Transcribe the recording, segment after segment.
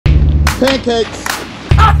Pancakes.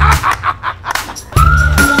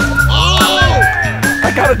 Oh!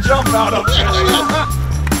 I gotta jump out of it.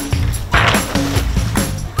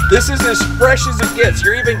 This is as fresh as it gets.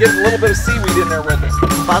 You're even getting a little bit of seaweed in there with it.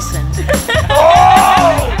 Bussin'.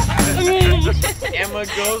 Oh! Emma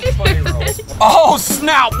goes funny roll. Oh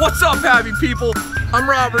snap! What's up, happy people? I'm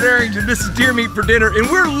Robert Arrington. This is Deer Meat for Dinner, and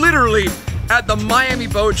we're literally at the Miami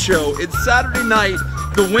Boat Show. It's Saturday night.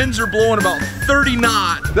 The winds are blowing about 30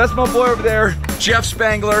 knots. That's my boy over there, Jeff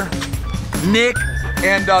Spangler, Nick,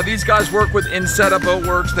 and these guys work with Insetta Boat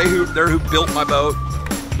Works. They're who built my boat.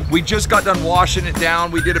 We just got done washing it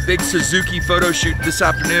down. We did a big Suzuki photo shoot this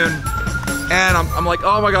afternoon, and I'm like,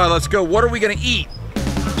 oh my God, let's go. What are we gonna eat?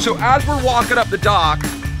 So as we're walking up the dock,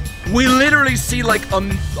 we literally see like,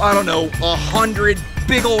 I don't know, 100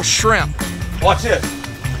 big old shrimp. Watch this.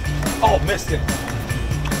 Oh, missed it.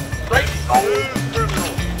 Right? Oh.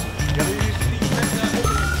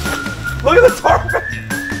 Look at the tarpon.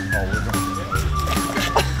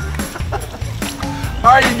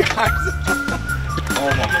 All right, you guys.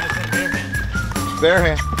 Oh my. Bare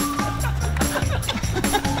hand.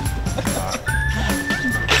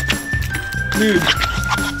 Dude.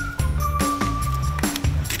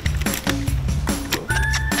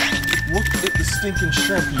 Look at the stinking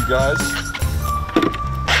shrimp, you guys.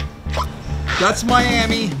 That's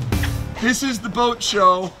Miami. This is the boat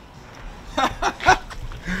show.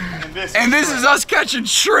 And this is us catching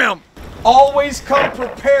shrimp. Always come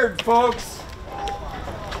prepared, folks.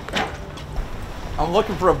 I'm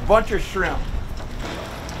looking for a bunch of shrimp.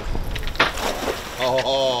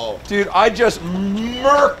 Oh. Dude, I just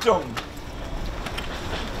murked them.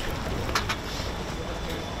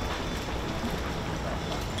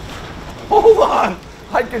 Hold on,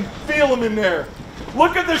 I can feel them in there.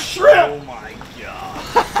 Look at the shrimp. Oh my God.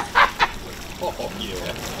 Oh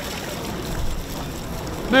yeah.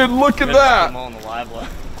 Dude, look at that. I'm on the live load.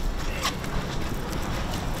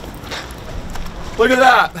 Look at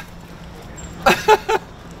that.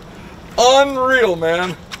 Unreal,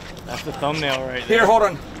 man. That's the thumbnail right Here, there. hold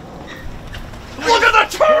on. Look at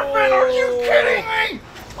the tarpon, are you kidding me?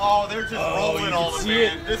 Oh, they're just rolling all the see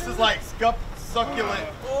man. This is like succulent.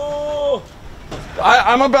 Oh,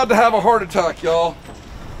 I'm about to have a heart attack, y'all.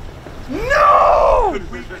 No!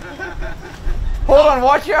 Hold on,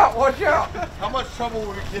 watch out, watch out. How much trouble will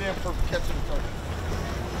we get in for catching a tarpon?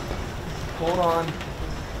 Hold on.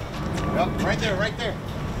 Yep, right there, right there.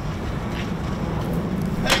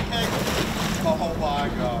 Pancake. Oh my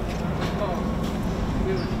God.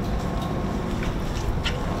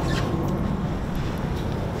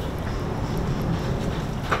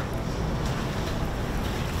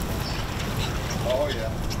 Oh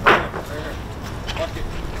yeah. Bucket.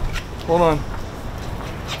 Hold on.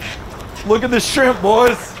 Look at the shrimp,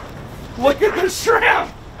 boys. Look at the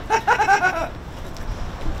shrimp.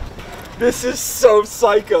 This is so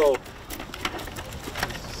psycho.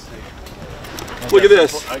 Look at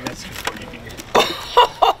this. I got some for you here.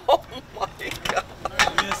 Oh my God. Look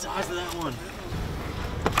at the size of that one.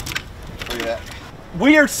 Look at that.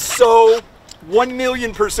 We are so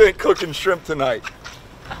 1,000,000% cooking shrimp tonight.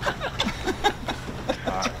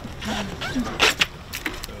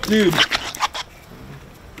 Dude.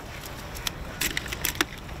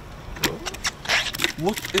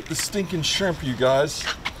 Look at the stinking shrimp, you guys.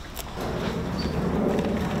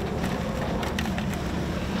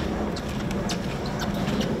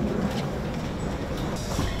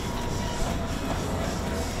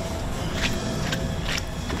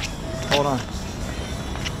 Hold on.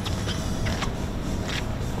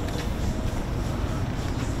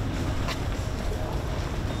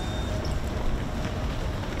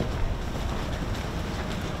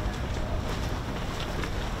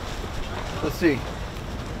 Let's see.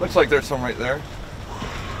 Looks like there's some right there.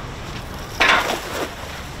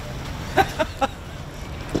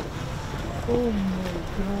 Oh my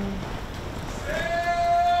God.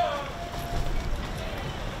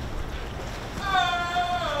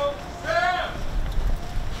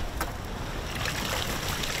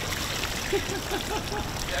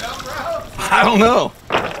 I don't know.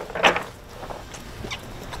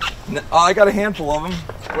 Oh, I got a handful of them.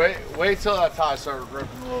 Wait till that tie started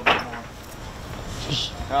ripping a little bit more.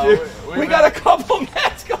 Dude, we got a couple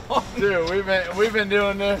nets going. Dude, we've been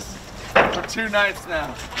doing this for 2 nights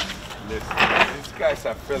now. Listen, these guys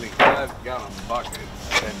are filling 5-gallon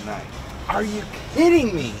buckets at night. Are you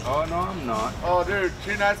kidding me? Oh, no, I'm not. Oh, dude,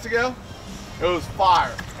 2 nights ago, it was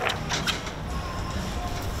fire.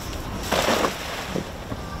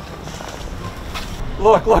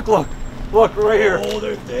 Look, look, look. Look, right here. Oh,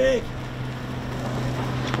 they're thick.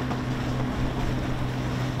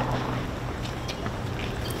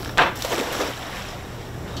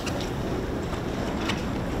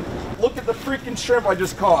 look at the freaking shrimp I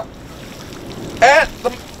just caught.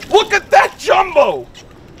 Look at that jumbo!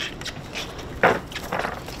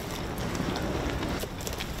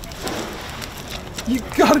 You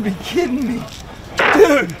gotta be kidding me.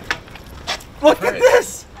 Dude, look at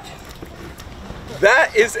this.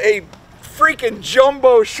 That is a freaking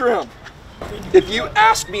jumbo shrimp. If you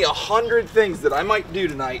asked me 100 things that I might do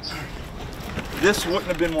tonight, this wouldn't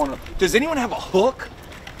have been one of them. Does anyone have a hook?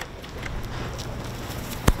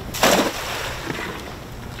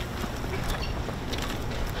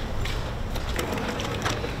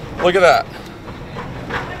 Look at that.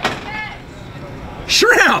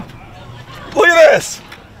 Shrimp! Look at this!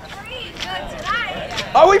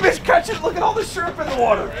 Oh, we've been catching, look at all the shrimp in the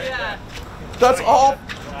water. That's all,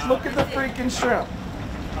 look at the freaking shrimp.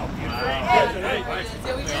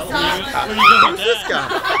 Who's this guy?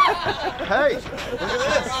 Hey, look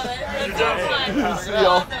at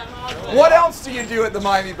this. What else do you do at the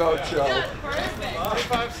Miami Boat Show?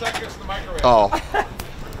 25 seconds to the microwave. Oh.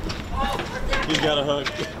 He's got a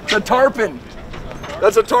hook. It's a tarpon.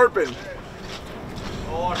 That's a tarpon.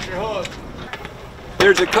 Watch your hook.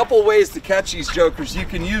 There's a couple ways to catch these jokers. You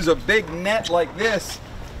can use a big net like this.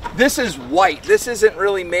 This is white. This isn't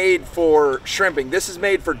really made for shrimping. This is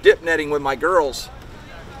made for dip netting with my girls.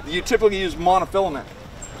 You typically use monofilament.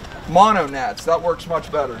 Mono nets. That works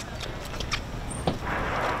much better.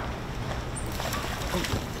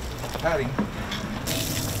 Patty.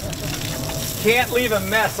 Can't leave a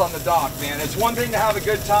mess on the dock, man. It's one thing to have a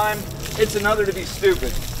good time. It's another to be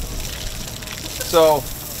stupid. So,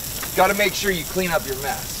 got to make sure you clean up your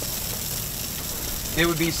mess. It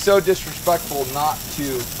would be so disrespectful not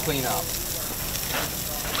to clean up.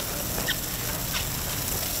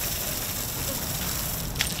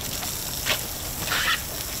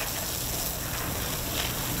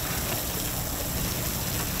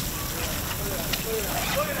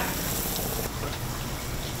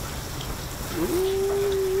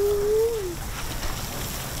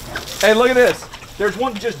 Hey, look at this. There's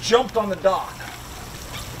one that just jumped on the dock.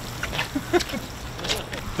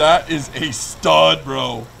 That is a stud,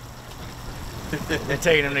 bro. They're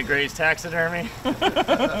taking him to Gray's Taxidermy. There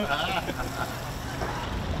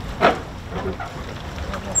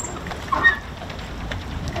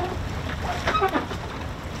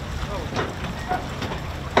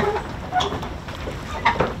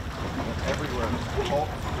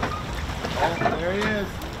he is.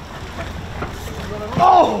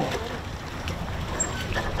 Oh!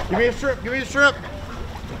 Give me a strip. Give me a strip.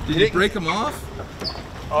 Did you break them off?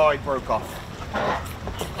 Oh, he broke off.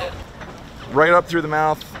 Right up through the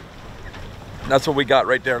mouth. That's what we got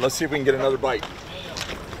right there. Let's see if we can get another bite.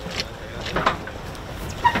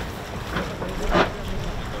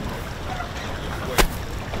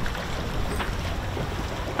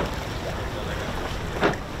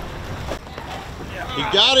 He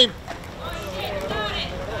got him.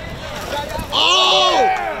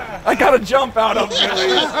 Oh! I got a jump out of it.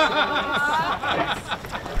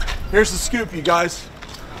 Here's the scoop, you guys.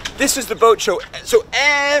 This is the boat show. So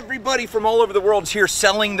everybody from all over the world is here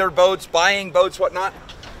selling their boats, buying boats, whatnot.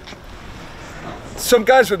 Some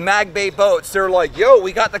guys with Mag Bay boats, they're like, yo,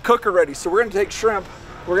 we got the cooker ready. So we're gonna take shrimp.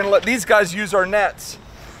 We're gonna let these guys use our nets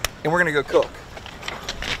and we're gonna go cook.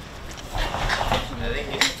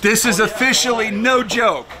 This is officially no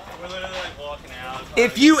joke.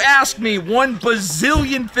 If you asked me 1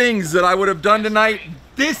 bazillion things that I would have done tonight,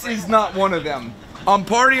 this is not one of them. I'm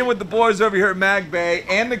partying with the boys over here at Mag Bay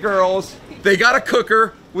and the girls. They got a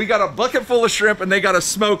cooker, we got a bucket full of shrimp, and they got a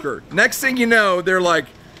smoker. Next thing you know, they're like,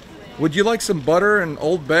 would you like some butter and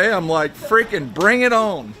Old Bay? I'm like, freaking bring it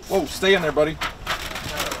on. Whoa, stay in there, buddy.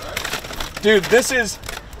 Dude, this is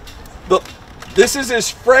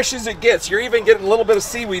as fresh as it gets. You're even getting a little bit of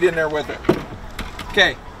seaweed in there with it.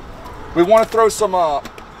 Okay, we want to throw some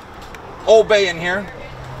Old Bay in here.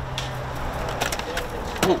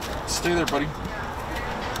 Whoa, stay there, buddy.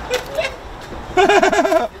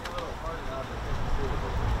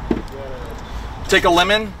 Take a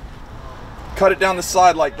lemon, cut it down the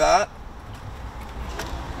side like that.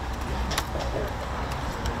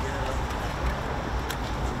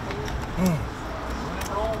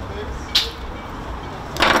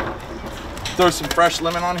 Throw some fresh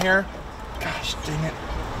lemon on here. Gosh dang it.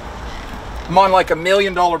 I'm on like $1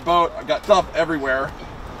 million boat. I got stuff everywhere.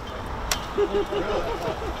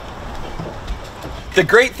 The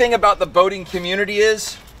great thing about the boating community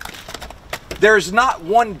is there's not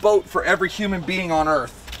one boat for every human being on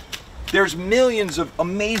earth. There's millions of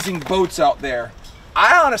amazing boats out there.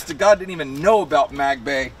 I honest to God didn't even know about Mag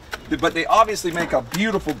Bay, but they obviously make a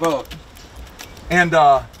beautiful boat. And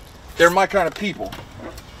they're my kind of people.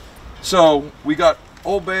 So we got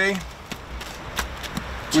Old Bay,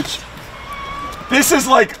 which this is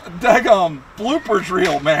like daggum bloopers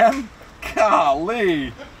reel, man.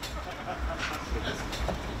 Golly.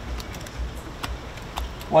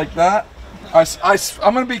 Like that.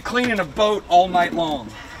 I'm gonna be cleaning a boat all night long.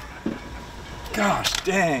 Gosh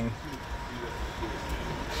dang.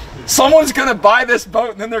 Someone's gonna buy this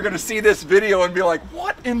boat and then they're gonna see this video and be like,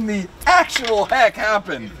 what in the actual heck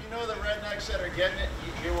happened? If you know the rednecks that are getting it,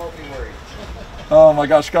 you won't be worried. Oh my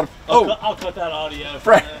gosh, gotta. Oh! I'll cut that audio.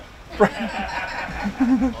 Frank. Oh,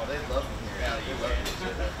 they love it.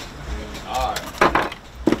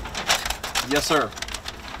 Yes, sir.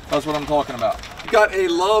 That's what I'm talking about. Got a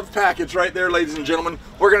love package right there, ladies and gentlemen.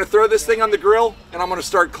 We're gonna throw this thing on the grill and I'm gonna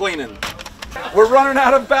start cleaning. We're running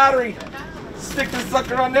out of battery. Stick this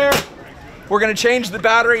sucker on there. We're gonna change the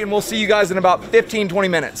battery and we'll see you guys in about 15-20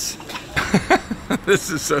 minutes. This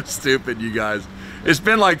is so stupid, you guys. It's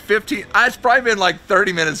been like 15, it's probably been like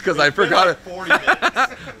 30 minutes because I forgot it. 40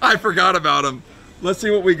 minutes. I forgot about them. Let's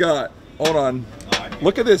see what we got. Hold on.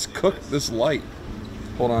 Look at this this light.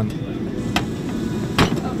 Hold on.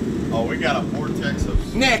 Oh, we got a vortex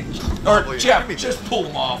of... Nick, or Jeff, just pull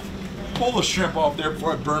them off. Pull the shrimp off there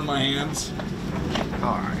before I burn my hands.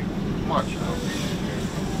 All right. Watch out.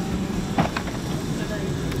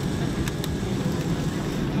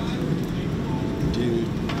 Dude.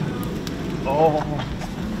 Oh.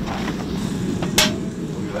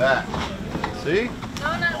 Look at that. See?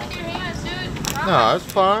 No, not with your hands, dude. No, it's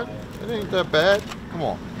fine. It ain't that bad. Come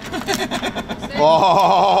on.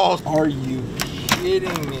 Oh. Are you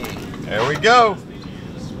kidding me? There we go.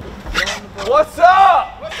 What's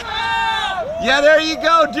up? What's up? Yeah, there you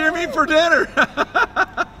go. Deer meat for dinner.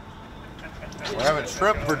 We're having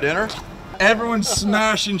shrimp for dinner. Everyone's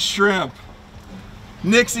smashing shrimp.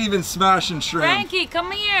 Nick's even smashing shrimp. Frankie,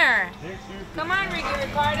 come here. Come on, Ricky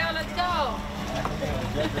Ricardo, let's go.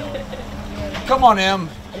 Come on, Em.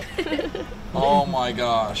 Oh my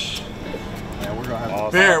gosh. Yeah, we're gonna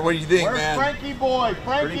have Bear, what do you think, Where's man? Frankie boy?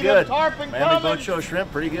 Frankie Pretty good. the tarpon Miami coming. Boat Show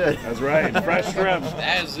shrimp, pretty good. That's right. Fresh shrimp.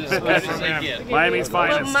 That is as good as they get. Miami's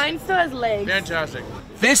But finest. mine still has legs. Fantastic.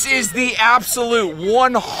 This is the absolute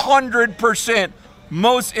 100%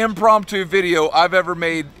 most impromptu video I've ever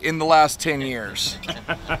made in the last 10 years.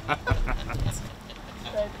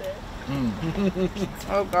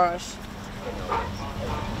 Oh gosh.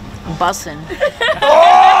 Bussin'.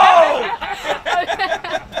 Oh!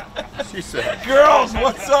 She said. Girls,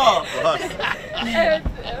 what's up?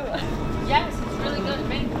 Yes, it's really good.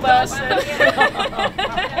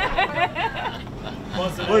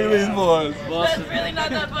 Look at these boys. That's really not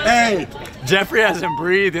that bussin'. Hey, Jeffrey hasn't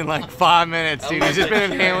breathed in like 5 minutes, dude. He's just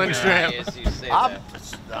been inhaling shrimp.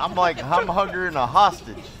 I'm hungry and a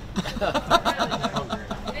hostage. You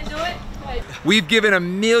didn't do it? we've given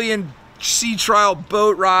 1 million sea trial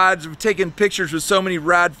boat rides. We've taken pictures with so many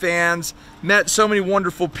rad fans, met so many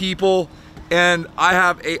wonderful people, and I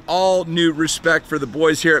have a all new respect for the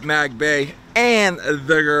boys here at Mag Bay and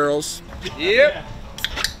the girls. Yep.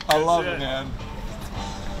 I love it, man.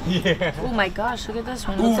 Oh my gosh, look at this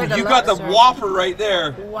one. Ooh, Looks like a you got the lobster. Whopper right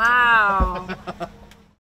there. Wow.